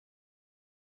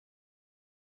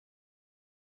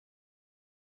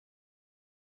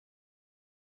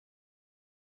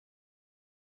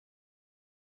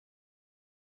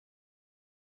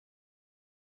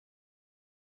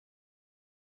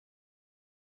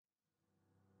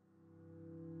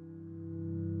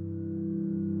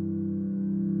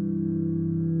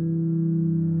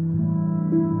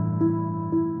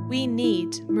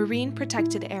need marine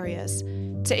protected areas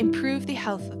to improve the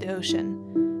health of the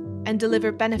ocean and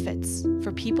deliver benefits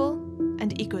for people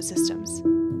and ecosystems.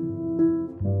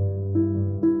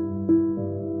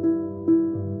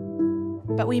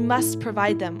 But we must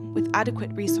provide them with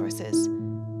adequate resources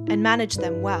and manage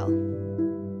them well.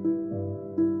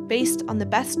 Based on the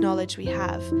best knowledge we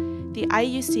have, the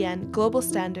IUCN Global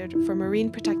Standard for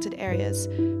Marine Protected Areas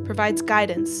provides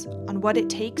guidance on what it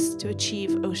takes to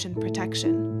achieve ocean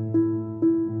protection.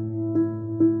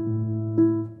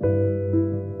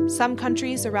 Some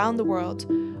countries around the world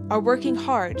are working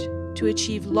hard to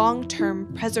achieve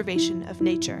long-term preservation of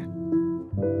nature.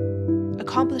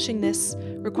 Accomplishing this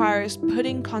requires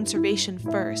putting conservation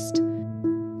first,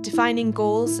 defining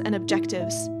goals and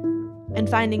objectives, and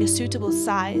finding a suitable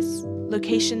size,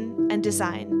 location, and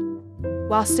design,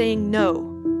 while saying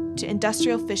no to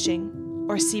industrial fishing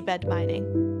or seabed mining.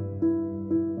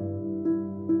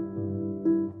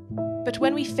 But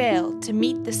when we fail to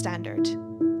meet the standard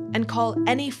and call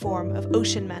any form of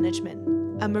ocean management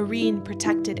a marine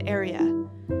protected area,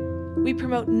 we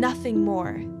promote nothing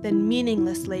more than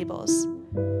meaningless labels,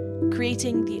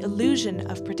 creating the illusion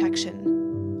of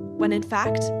protection, when in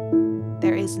fact,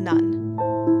 there is none.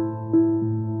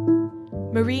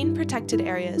 Marine protected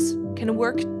areas can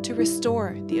work to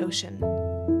restore the ocean.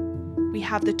 We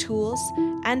have the tools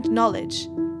and knowledge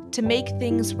to make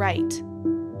things right,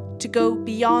 to go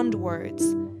beyond words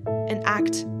and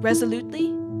act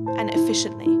resolutely and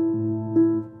efficiently.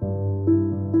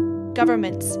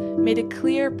 Governments made a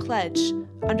clear pledge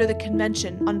under the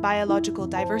Convention on Biological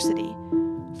Diversity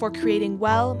for creating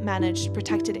well-managed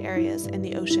protected areas in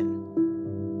the ocean.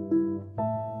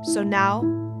 So now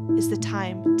is the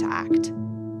time to act.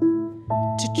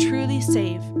 To truly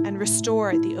save and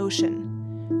restore the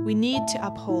ocean, we need to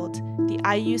uphold the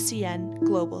IUCN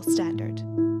Global Standard.